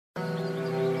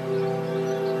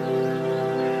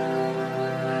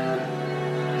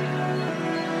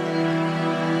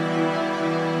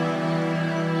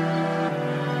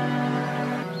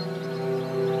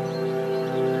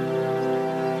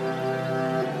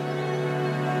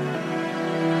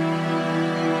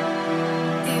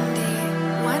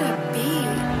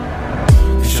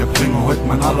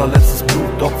allerletztes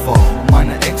Blutopfer. Und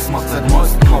meine Ex macht seit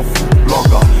neuestem auf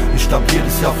Foodblogger. Ich starb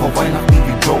jedes Jahr vor Weihnachten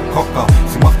wie Joe Cocker.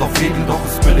 Sie macht auf Edel, doch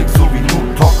ist billig, so wie New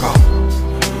Tocker.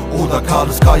 Oder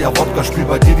Karles Kaya Wodka, spiel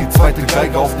bei dir die zweite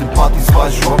Geige. Auf den Partys war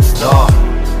ich Rockstar.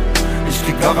 Ich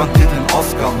krieg garantiert den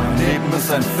Oscar. Mein Leben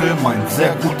ist ein Film, ein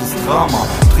sehr gutes Drama.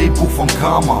 Drehbuch von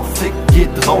Karma. Fick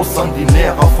geht raus an die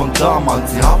Lehrer von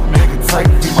damals. Sie haben mir gezeigt,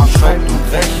 wie man schreibt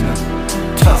und rechnet.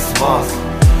 Das war's.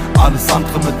 Alles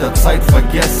andere mit der Zeit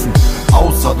vergessen.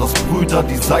 Außer dass Brüder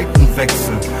die Seiten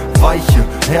wechseln. Weiche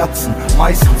Herzen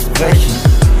meistens brechen.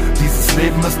 Dieses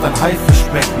Leben ist ein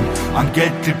Haifischbecken. An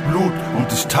Geld klebt Blut und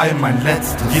ich teile mein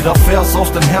Letztes. Jeder Vers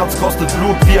aus dem Herz kostet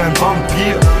Blut wie ein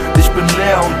Vampir. Ich bin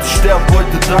leer und ich sterb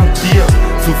heute dank dir.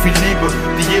 So viel Liebe,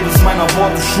 die jedes meiner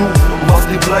Worte schuf. Und was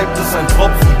dir bleibt, ist ein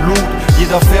Tropfen Blut.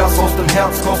 Jeder Vers aus dem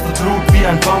Herz kostet Blut wie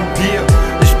ein Vampir.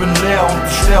 Ich bin leer und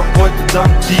ich sterb heute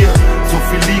dank dir. So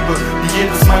viel Liebe, die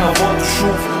jedes meiner Worte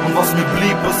schuf. Und was mir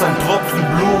blieb, ist ein Tropfen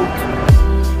Blut.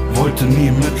 Wollte nie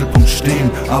im Mittelpunkt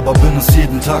stehen, aber bin es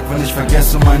jeden Tag, wenn ich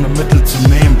vergesse, meine Mittel zu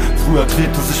nehmen. Früher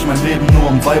drehte sich mein Leben nur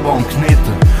um Weiber und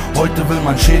Knete. Heute will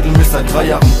mein Schädel mich seit 3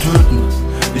 Jahren töten.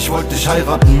 Ich wollte dich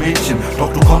heiraten, Mädchen,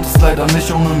 doch du konntest leider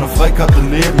nicht ohne eine Freikarte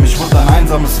leben. Ich wurde ein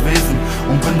einsames Wesen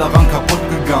und bin daran kaputt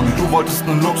gegangen. Du wolltest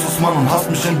einen Luxusmann und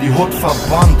hast mich in die Hut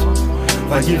verbannt.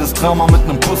 Weil jedes Drama mit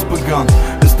nem Kuss begann,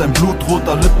 ist ein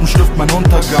blutroter Lippenstift mein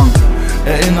Untergang.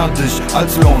 Erinner dich,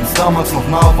 als wir uns damals noch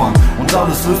nah waren und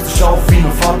alles löst sich auf wie eine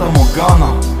Fata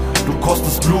Morgana. Du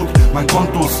kostest Blut, mein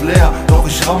Konto ist leer, doch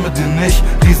ich ramme dir nicht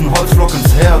diesen Holzblock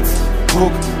ins Herz.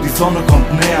 Guck, die Sonne kommt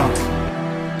näher,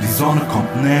 die Sonne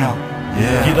kommt näher.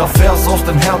 Yeah. Jeder Vers aus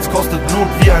dem Herz kostet Blut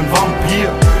wie ein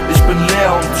Vampir. Ich bin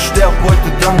leer und ich sterb heute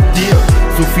dank dir.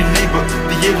 So viel Liebe,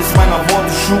 die jedes meiner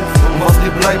Worte schuf. Und was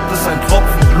dir bleibt, ist ein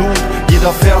Tropfen Blut.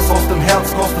 Jeder Vers aus dem Herz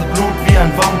kostet Blut wie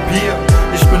ein Vampir.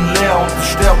 Ich bin leer und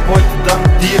ich sterb heute dank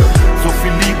dir. So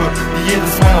viel Liebe, die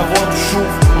jedes meiner Worte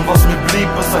schuf. Und was mir blieb,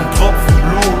 ist ein Tropfen